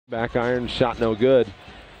Back iron, shot no good.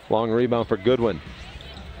 Long rebound for Goodwin.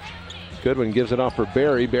 Goodwin gives it off for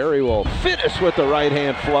Barry. Barry will finish with the right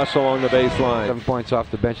hand flush along the baseline. 7 points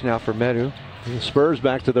off the bench now for Medu. The Spurs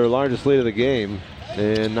back to their largest lead of the game.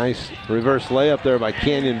 And nice reverse layup there by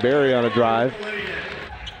Canyon Barry on a drive.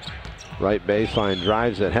 Right baseline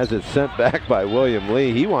drives it, has it sent back by William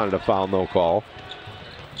Lee. He wanted a foul, no call.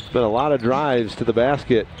 It's been a lot of drives to the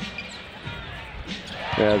basket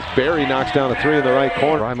as Barry knocks down a three in the right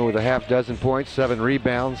corner. Ryman with a half dozen points, 7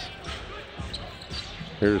 rebounds.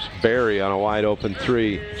 Here's Barry on a wide open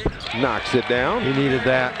three. Knocks it down. He needed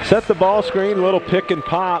that. Set the ball screen, little pick and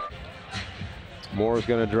pop. Moore's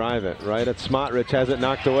going to drive it right at Smotrich, has it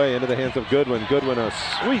knocked away into the hands of Goodwin. Goodwin, a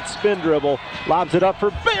sweet spin dribble, lobs it up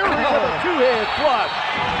for Barry with a two-hand flush.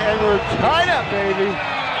 And we're tied up,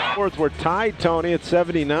 baby. Fourth, we're tied, Tony, at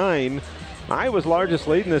 79. Iowa's largest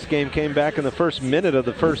lead in this game came back in the first minute of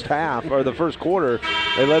the first half, or the first quarter.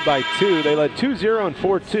 They led by 2. They led 2-0 and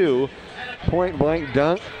 4-2. Point blank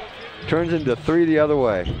dunk turns into 3 the other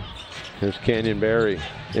way. Here's Canyon Barry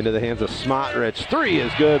into the hands of Smotrich. 3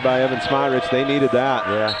 is good by Evan Smotrich. They needed that.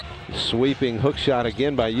 Yeah. Sweeping hook shot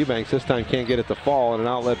again by Eubanks. This time can't get it to fall, and an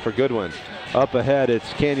outlet for Goodwin. Up ahead,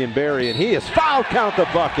 it's Canyon Barry, and he is fouled. Count the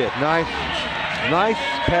bucket. Nice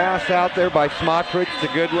pass out there by Smotrich to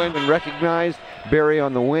Goodwin, and recognized Barry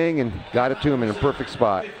on the wing and got it to him in a perfect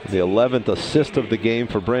spot. The 11th assist of the game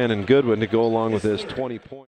for Brandon Goodwin to go along with his 20 points.